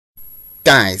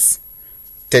Guys,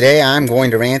 today I'm going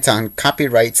to rant on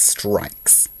copyright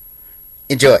strikes.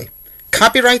 Enjoy.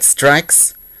 Copyright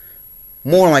strikes?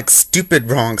 More like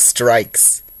stupid wrong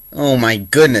strikes. Oh my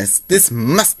goodness, this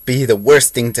must be the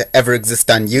worst thing to ever exist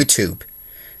on YouTube.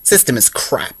 System is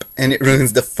crap, and it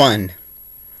ruins the fun.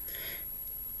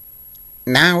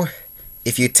 Now,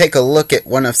 if you take a look at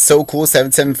one of So Cool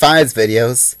 775's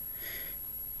videos,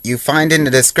 you find in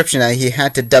the description that he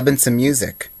had to dub in some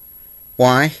music.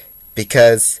 Why?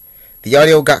 Because the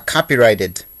audio got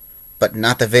copyrighted, but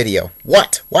not the video.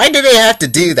 What? Why do they have to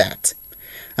do that?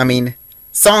 I mean,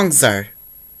 songs are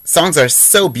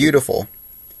so beautiful,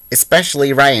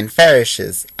 especially Ryan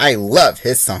Farish's. I love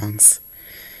his songs.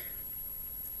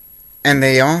 And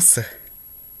they also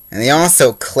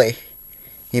claimed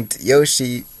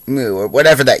Yoshi Moo, or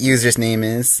whatever that user's name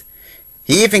is.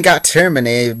 He even got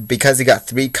terminated because he got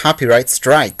 3 copyright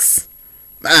strikes.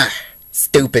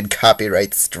 Stupid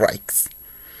copyright strikes.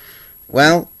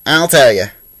 Well, I'll tell you,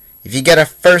 if you get a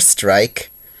first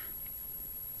strike,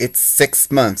 it's 6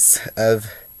 months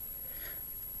of,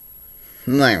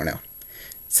 I don't know,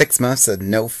 6 months of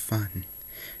no fun.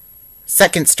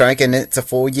 Second strike and it's a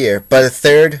full year, but a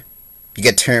third, you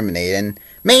get terminated and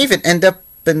may even end up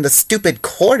in the stupid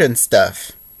court and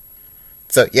stuff.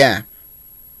 So yeah,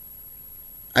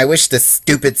 I wish this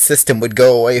stupid system would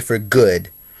go away for good.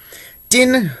 Do you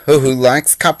know who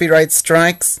likes copyright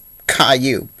strikes?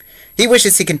 Caillou. He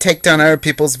wishes he can take down other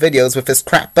people's videos with his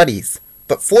crap buddies,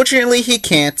 but fortunately he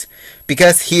can't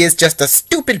because he is just a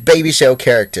stupid baby show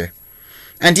character.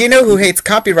 And do you know who hates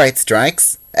copyright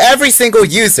strikes? Every single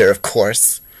user, of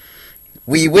course.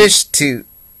 We wish to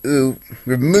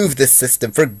remove this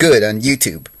system for good on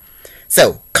YouTube.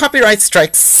 So, copyright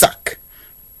strikes suck.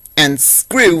 And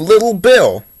screw Little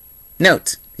Bill.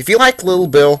 Note, if you like Little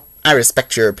Bill, I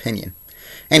respect your opinion.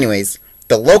 Anyways,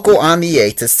 the local on the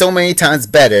 8 is so many times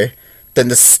better than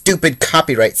the stupid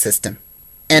copyright system.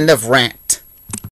 End of rant.